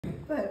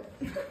But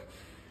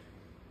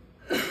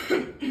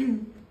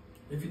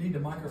If you need the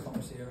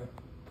microphone, Sierra.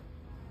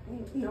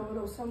 no,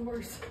 it'll sound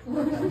worse.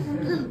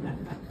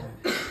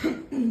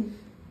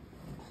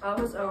 I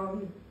was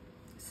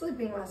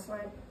sleeping last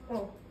night.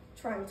 Well,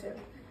 trying to.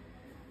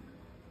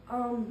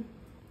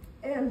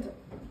 And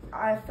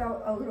I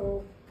felt a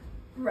little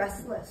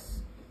restless,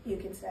 you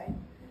could say.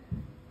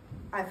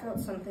 I felt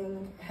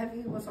something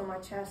heavy was on my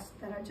chest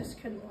that I just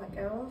couldn't let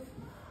go of.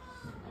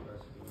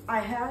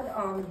 I had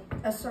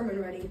a sermon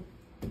ready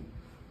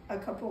a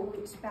couple of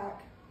weeks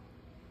back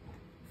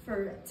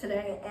for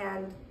today,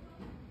 and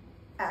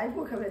I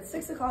woke up at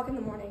 6 o'clock in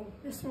the morning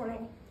this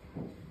morning,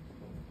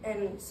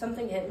 and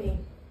something hit me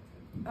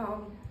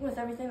with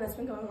everything that's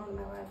been going on in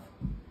my life.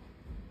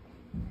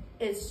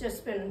 It's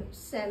just been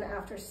sin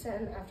after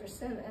sin after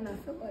sin, and I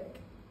feel like,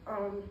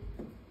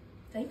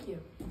 thank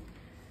you.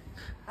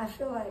 I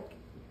feel like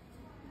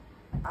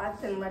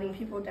I've been letting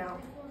people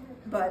down,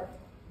 but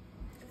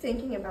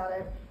thinking about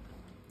it,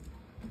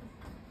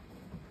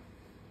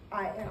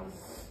 I am.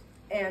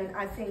 And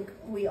I think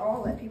we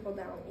all let people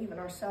down, even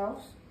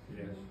ourselves.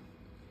 Yes.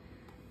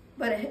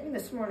 But it hit me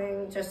this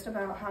morning just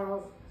about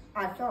how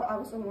I felt I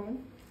was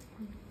alone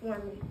when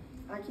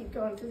I keep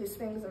going through these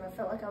things, and I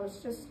felt like I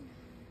wasn't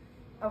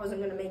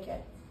gonna make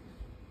it.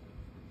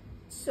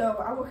 So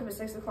I woke up at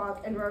 6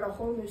 o'clock and wrote a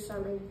whole new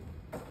sermon.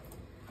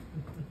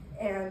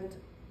 And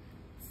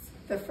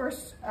the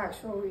first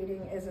actual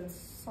reading is in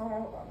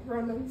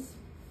Romans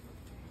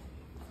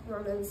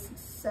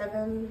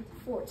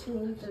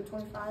 7:14 through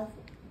 25,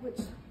 which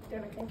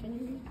Danica, can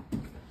you read?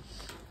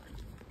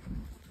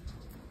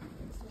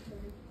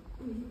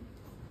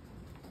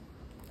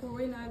 For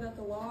we know that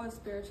the law is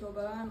spiritual,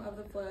 but I am of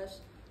the flesh,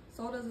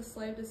 sold as a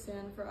slave to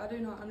sin, for I do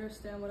not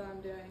understand what I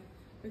am doing,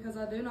 because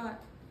I do not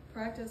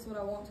practice what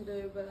I want to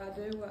do, but I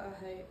do what I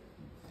hate.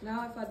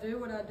 Now if I do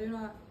what I do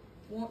not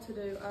want to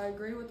do, I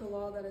agree with the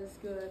law that is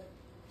good.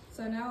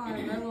 So now I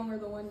am no longer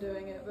the one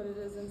doing it, but it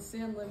is in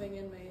sin living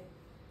in me.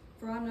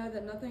 For I know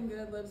that nothing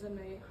good lives in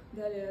me,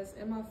 that is,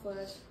 in my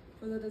flesh,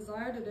 for the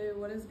desire to do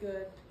what is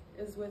good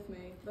is with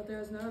me, but there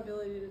is no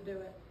ability to do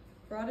it.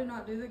 For I do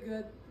not do the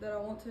good that I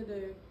want to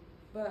do,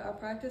 but I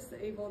practice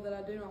the evil that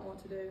I do not want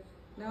to do.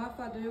 Now if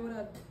I do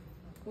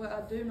what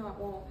I do not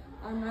want,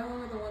 I am no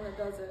longer the one that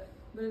does it,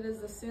 but it is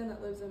the sin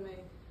that lives in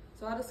me.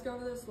 So I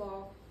discover this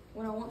law: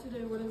 when I want to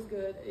do what is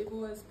good,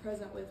 evil is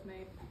present with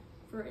me.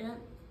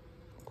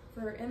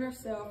 For inner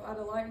self, I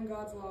delight in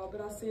God's law, but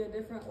I see a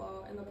different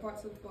law in the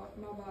parts of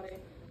my body,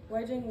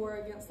 waging war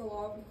against the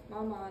law of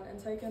my mind and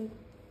taking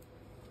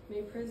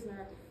me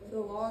prisoner to the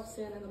law of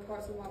sin in the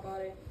parts of my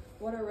body.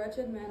 What a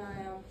wretched man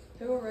I am!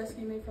 Who will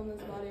rescue me from this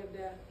body of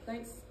death?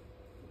 Thanks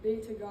be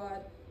to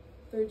God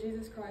through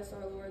Jesus Christ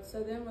our Lord.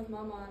 So then with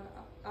my mind,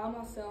 I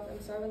myself am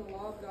serving the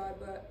law of God,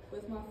 but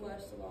with my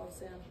flesh the law of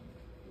sin.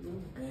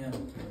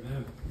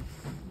 Amen.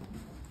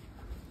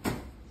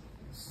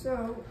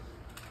 So,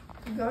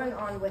 going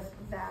on with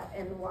that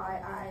and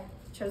why I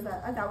chose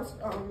that, that was,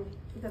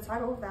 the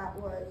title of that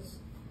was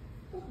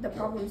The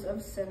Problems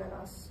of Sin in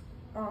Us.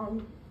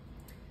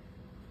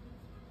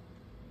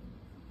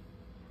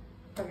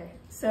 Okay,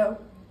 so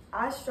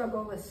I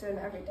struggle with sin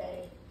every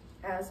day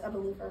as a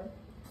believer,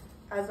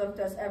 as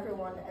does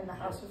everyone in the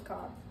house of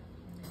God.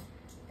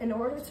 In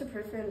order to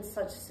prevent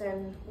such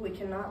sin, we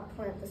cannot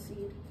plant the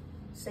seed.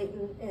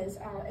 Satan is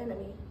our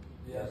enemy.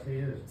 Yes, he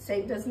is.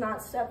 Satan does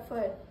not step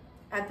foot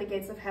at the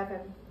gates of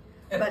heaven,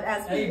 but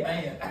as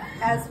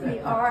we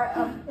are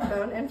of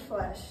bone and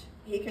flesh,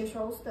 he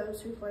controls those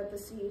who plant the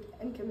seed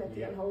and commit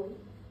the unholy.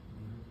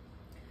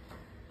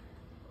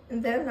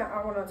 And then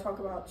I want to talk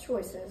about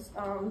choices.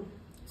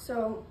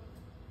 So,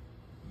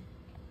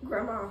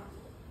 Grandma,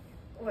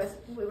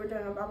 we were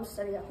doing a Bible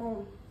study at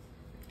home,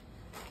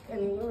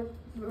 and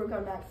we were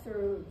going back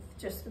through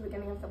just the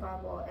beginning of the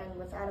Bible and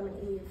with Adam and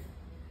Eve.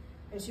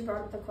 And she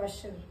brought up the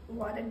question,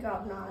 why did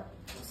God not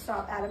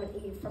stop Adam and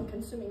Eve from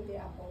consuming the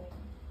apple?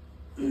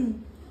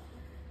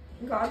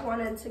 God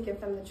wanted to give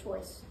them the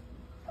choice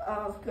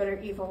of good or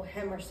evil,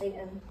 him or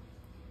Satan,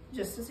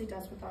 just as he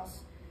does with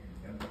us.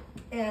 Yep.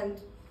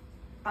 And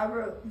I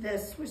wrote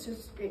this, which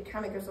is, it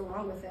kind of goes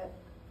along with it,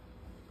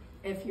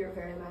 if you're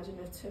very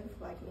imaginative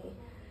like me.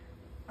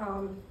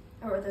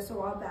 I wrote this a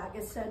while back.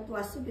 It said,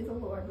 "Blessed be the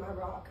Lord, my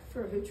rock,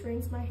 for who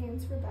trains my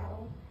hands for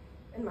battle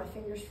and my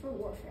fingers for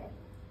warfare.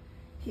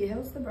 He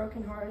heals the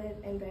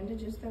brokenhearted and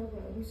bandages their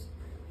wounds.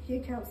 He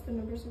counts the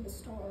numbers of the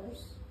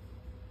stars.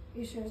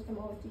 He shares them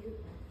all with you."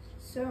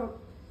 So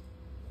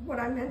what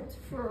I meant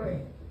for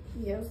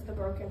he heals the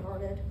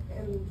brokenhearted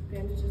and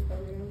bandages their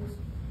wounds,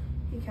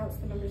 he counts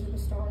the numbers of the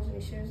stars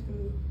and he shares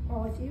them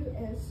all with you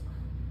is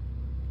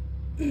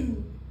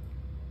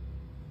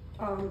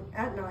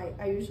at night,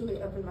 I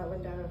usually open my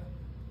window,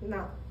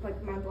 not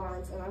like my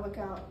blinds, and I look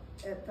out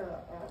at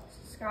the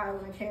sky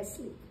when I can't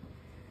sleep.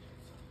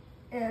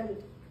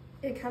 And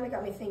it kind of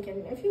got me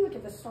thinking, if you look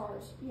at the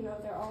stars, you know,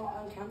 they're all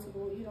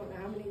uncountable. You don't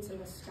know how many's in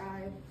the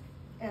sky.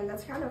 And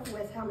that's kind of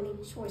with how many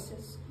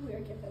choices we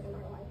are given in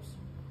our lives.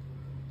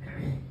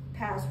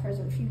 Past,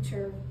 present,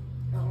 future.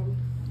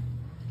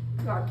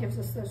 God gives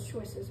us those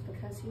choices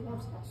because he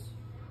loves us.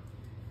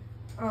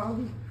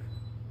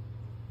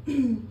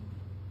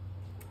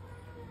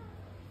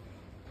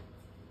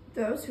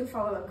 Those who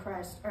follow in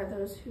Christ are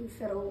those who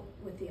fiddle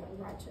with the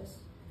unrighteous.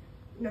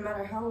 No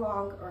matter how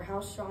long or how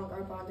strong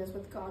our bond is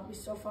with God, we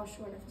still fall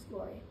short of his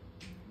glory.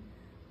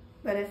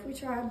 But if we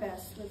try our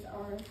best with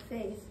our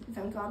faith,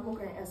 then God will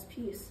grant us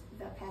peace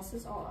that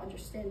passes all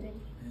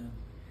understanding. Yeah.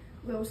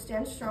 We will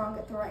stand strong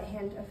at the right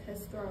hand of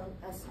his throne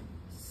as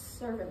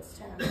servants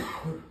to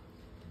him.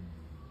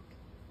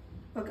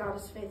 But God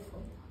is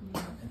faithful.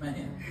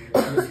 Amen.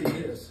 Yes, he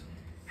is.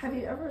 Have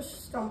you ever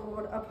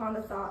stumbled upon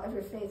the thought of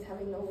your faith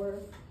having no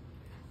worth?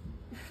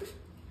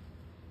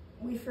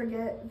 We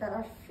forget that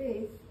our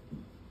faith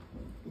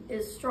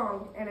is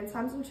strong, and in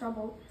times of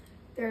trouble,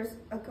 there's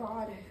a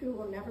God who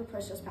will never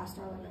push us past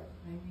our limit.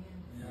 Amen.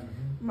 Yeah.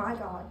 My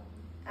God,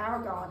 our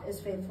God, is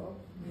faithful.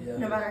 Yeah.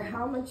 No matter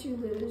how much you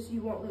lose,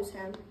 you won't lose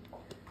him.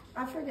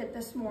 I forget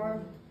this more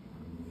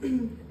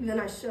than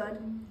I should,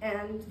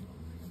 and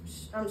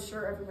I'm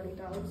sure everybody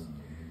does.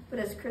 But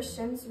as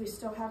Christians, we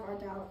still have our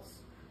doubts.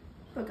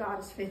 But God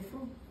is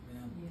faithful. Yeah.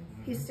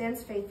 He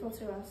stands faithful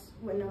to us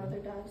when no other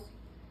does.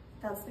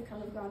 That's the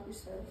kind of God we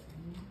serve.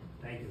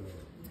 Thank you,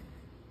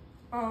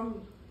 Lord.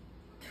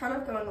 Kind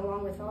of going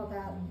along with all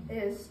that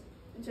is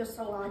just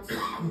a lot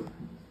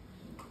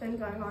been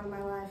going on in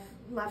my life,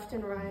 left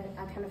and right.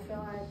 I kind of feel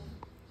like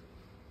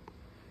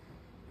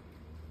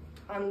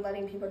I'm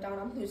letting people down.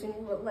 I'm losing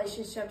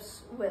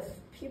relationships with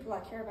people I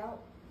care about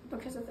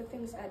because of the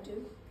things I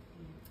do.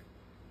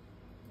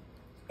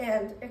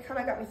 And it kind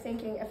of got me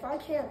thinking, if I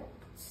can't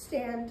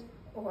stand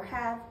or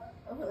have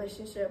a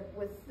relationship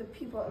with the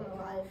people in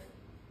my life,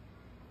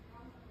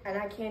 and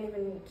I can't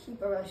even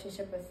keep a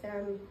relationship with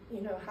them,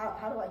 you know,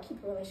 how do I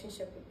keep a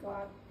relationship with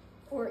God?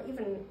 Or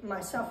even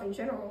myself in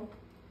general?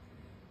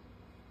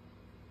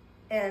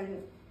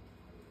 And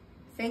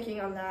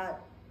thinking on that,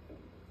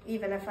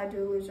 even if I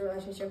do lose a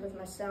relationship with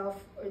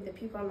myself or the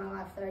people in my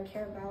life that I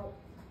care about,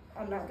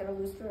 I'm not going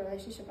to lose the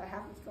relationship I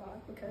have with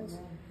God, because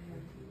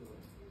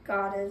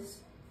God is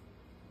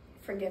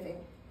forgiving.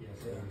 Yes,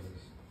 Yeah. it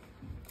is.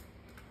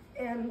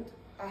 And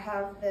I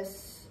have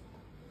this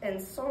in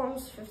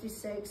Psalms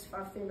 56,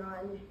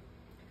 5-9.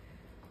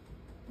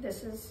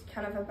 This is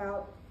kind of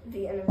about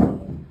the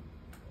enemy.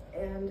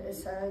 And it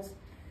says,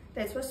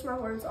 "They twist my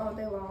words all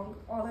day long.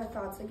 All their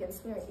thoughts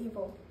against me are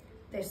evil.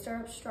 They stir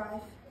up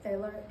strife. They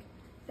lurk.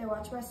 They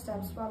watch my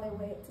steps while they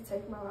wait to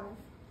take my life.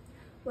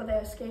 Will they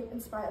escape in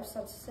spite of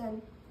such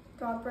sin?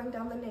 God, bring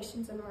down the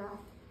nations in wrath.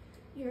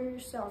 You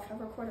yourself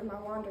have recorded my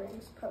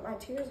wanderings. Put my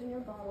tears in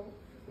your bottle.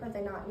 Are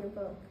they not in your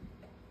book?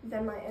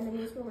 Then my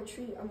enemies will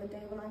retreat on the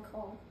day when I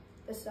call.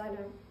 This I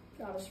know,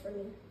 God is for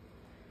me."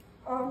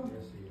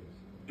 Yes,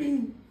 he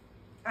is.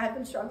 I've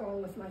been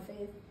struggling with my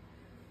faith.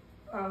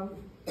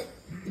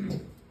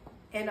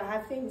 And I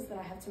have things that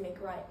I have to make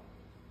right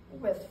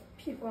with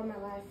people in my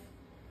life.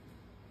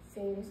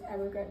 Things I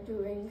regret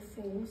doing,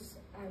 things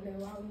I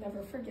know I'll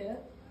never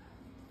forget.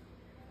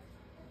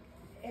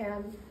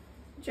 And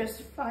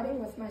just fighting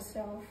with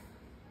myself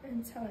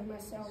and telling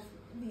myself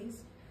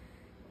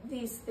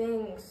these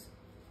things,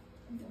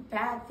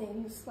 bad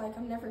things, like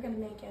I'm never gonna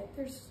make it.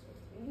 There's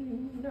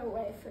no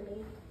way for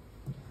me.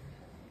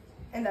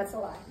 And that's a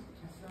lie.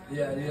 That's right.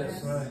 Yeah, it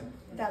is. That's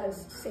right. That is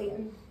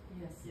Satan.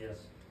 Yes. Yes.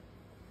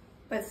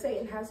 But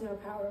Satan has no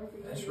power over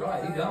you. That's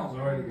right. He don't.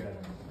 Glory to God.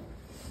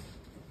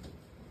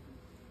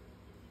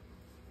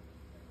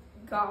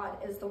 God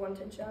is the one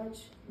to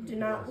judge. Do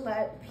not Yes.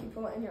 let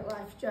people in your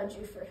life judge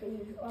you for who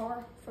you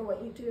are, for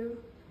what you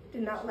do.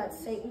 Do not let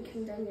Satan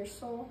condemn your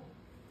soul.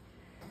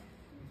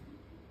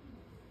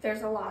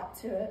 There's a lot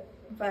to it,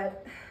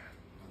 but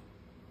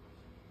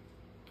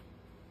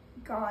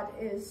God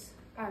is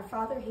our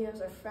Father. He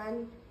is our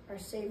friend, our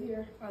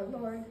Savior, our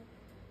Lord.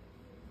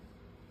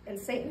 And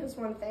Satan is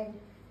one thing,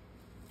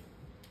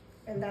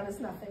 and that is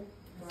nothing.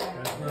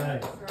 That's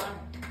right.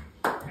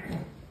 That's right.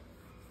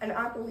 And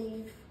I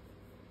believe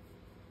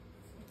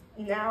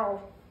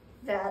now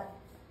that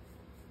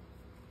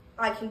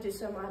I can do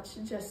so much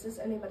just as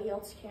anybody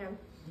else can.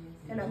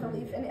 And I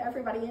believe and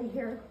everybody in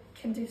here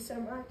can do so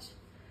much.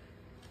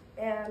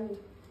 And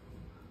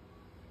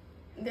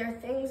there are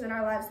things in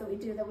our lives that we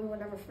do that we will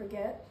never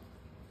forget,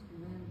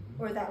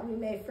 or that we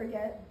may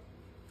forget,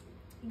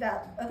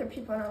 that other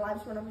people in our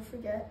lives will never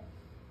forget.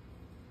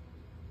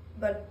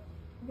 But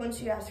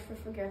once you ask for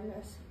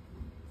forgiveness,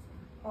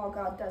 all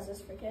God does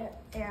is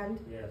forget. And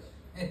Yes.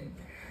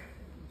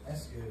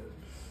 That's good.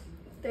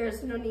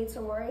 there's no need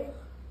to worry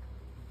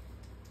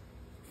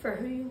for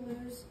who you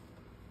lose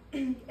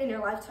in your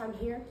lifetime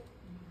here.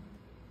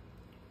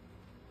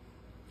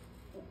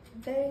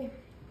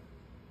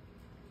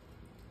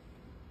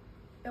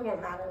 It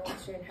won't matter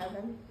once you're in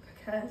heaven,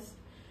 because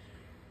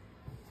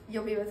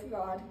you'll be with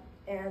God,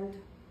 and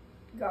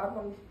God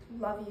will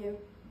love you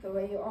the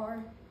way you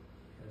are,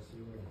 Yes,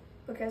 you will.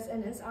 because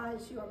in his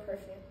eyes you are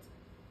perfect.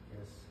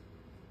 Yes.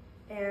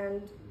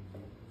 And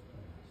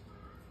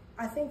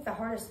I think the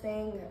hardest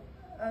thing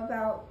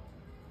about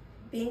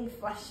being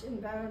flesh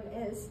and bone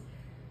is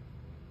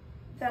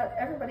that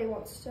everybody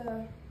wants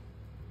to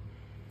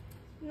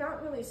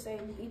not really say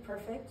be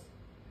perfect,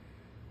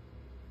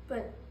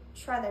 but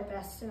try their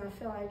best. And I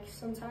feel like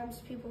sometimes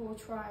people will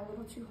try a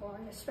little too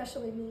hard,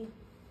 especially me.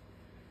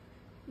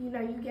 You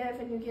know, you give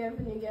and you give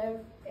and you give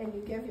and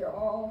you give your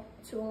all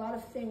to a lot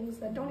of things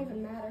that don't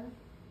even matter.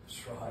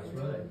 That's right. That's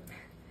right.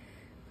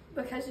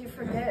 Because you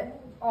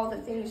forget all the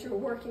things you're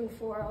working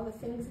for, all the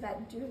things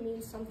that do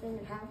mean something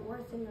and have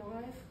worth in your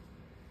life.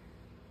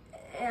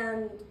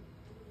 And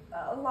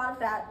a lot of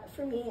that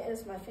for me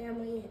is my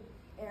family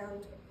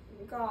and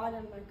God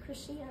and my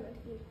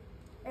Christianity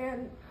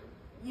and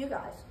you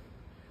guys.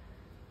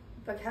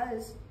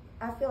 Because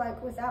I feel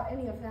like without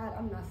any of that,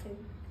 I'm nothing.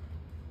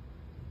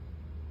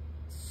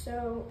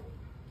 So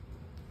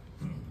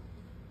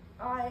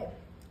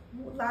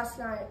last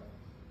night,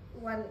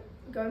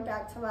 going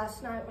back to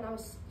last night when I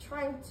was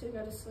trying to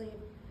go to sleep,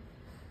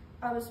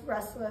 I was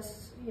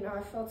restless. You know,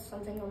 I felt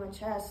something on my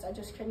chest. I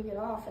just couldn't get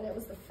off, and it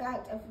was the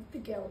fact of the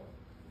guilt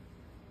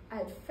I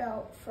had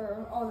felt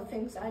for all the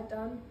things I'd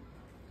done,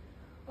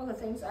 all the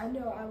things I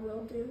know I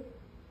will do.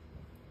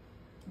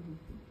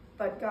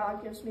 But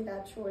God gives me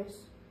that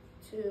choice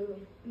to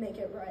make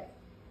it right,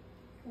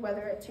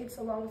 whether it takes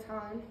a long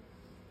time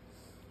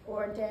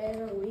or a day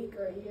or a week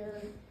or a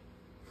year.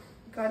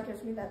 God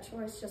gives me that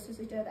choice just as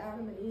he did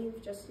Adam and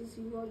Eve, just as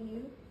he will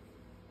you.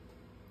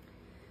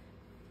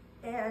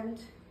 And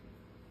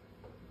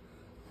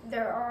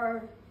there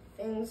are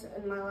things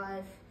in my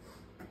life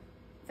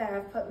that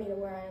have put me to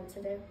where I am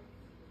today.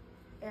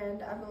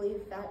 And I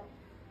believe that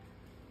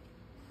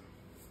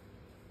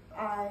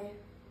I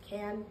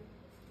can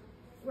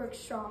work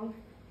strong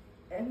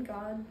in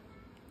God,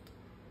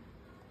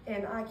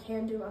 and I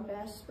can do my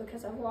best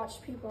because I've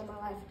watched people in my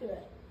life do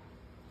it.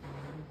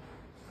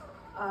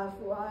 I've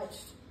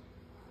watched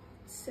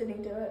Sydney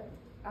do it.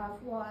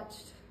 I've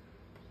watched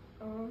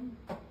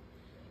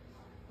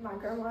my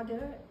grandma do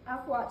it.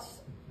 I've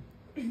watched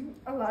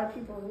a lot of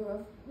people who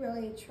have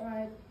really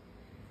tried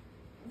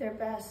their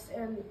best,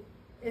 and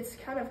it's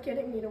kind of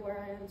getting me to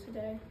where I am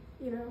today,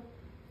 you know?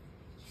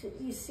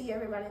 You see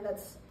everybody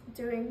that's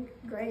doing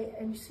great,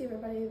 and you see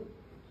everybody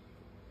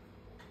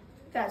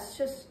that's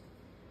just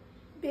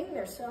being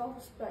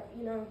themselves, but,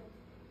 you know,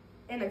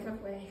 in a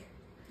good way.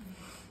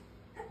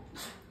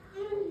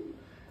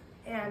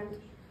 And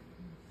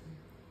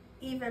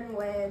even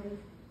when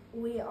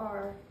we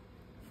are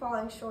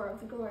falling short of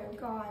the glory of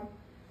God,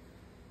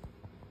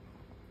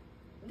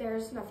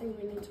 there's nothing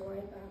we need to worry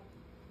about.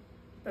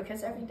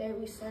 Because every day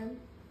we sin,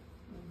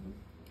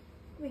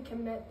 we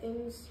commit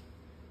things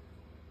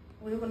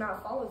we will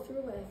not follow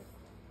through with.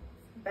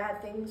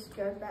 Bad things,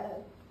 good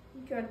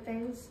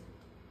things.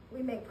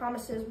 We make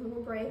promises we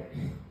will break.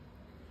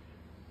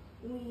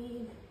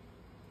 We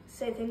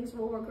say things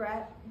we'll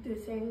regret, do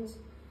things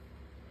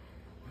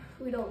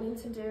we don't mean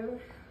to do.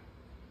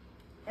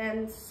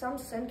 And some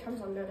sin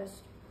comes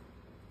unnoticed.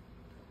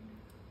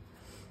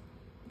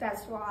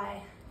 That's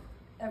why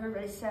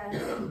everybody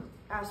says,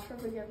 ask for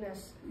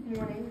forgiveness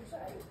morning,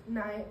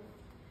 night,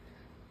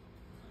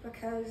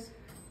 because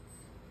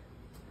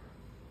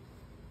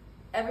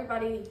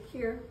everybody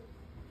here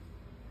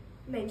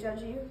may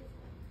judge you,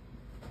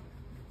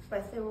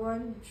 but the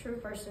one true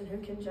person who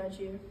can judge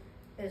you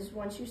is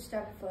once you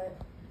step foot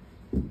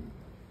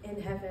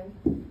in heaven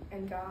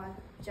and God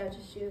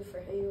judges you for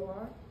who you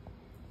are.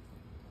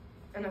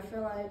 And I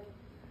feel like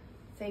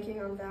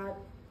thinking on that,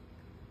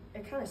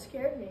 it kind of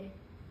scared me,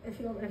 if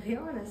you want me to be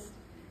honest.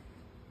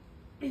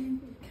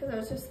 Because I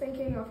was just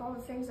thinking of all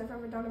the things I've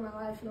ever done in my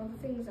life and all the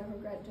things I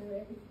regret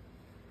doing.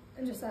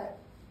 And just that,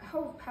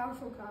 how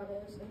powerful God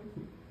is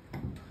and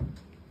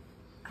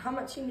how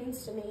much he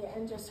means to me,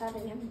 and just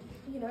having him,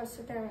 you know,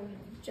 sit there and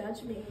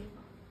judge me.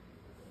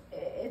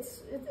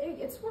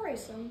 It's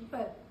worrisome,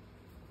 but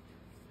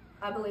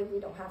I believe we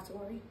don't have to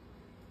worry.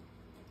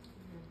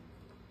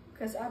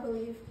 Because I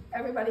believe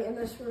everybody in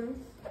this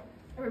room,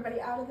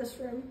 everybody out of this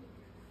room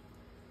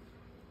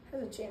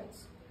has a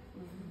chance.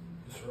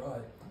 That's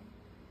right.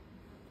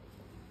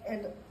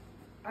 And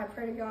I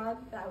pray to God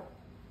that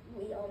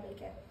we all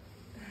make it.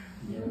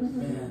 Yes.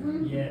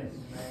 Man. Yes.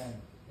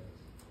 Man.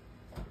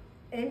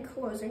 In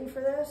closing for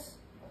this,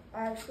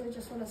 I actually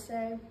just want to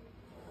say,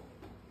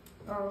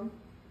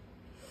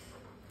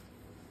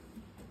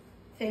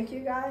 thank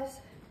you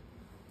guys.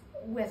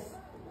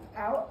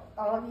 Without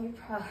all of you,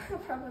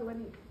 probably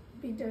wouldn't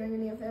be doing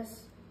any of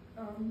this.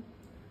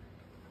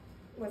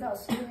 Without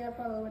Sydney, I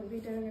probably wouldn't be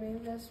doing any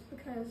of this,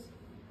 because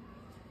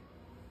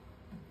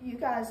you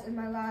guys in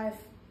my life,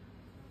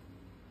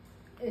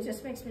 it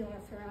just makes me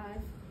want to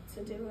thrive,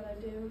 to do what I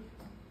do,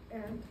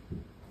 and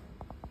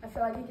I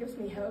feel like it gives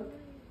me hope,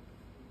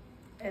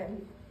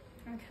 and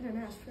I couldn't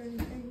ask for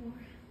anything more.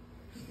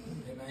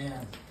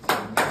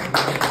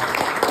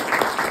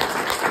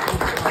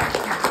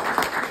 Amen.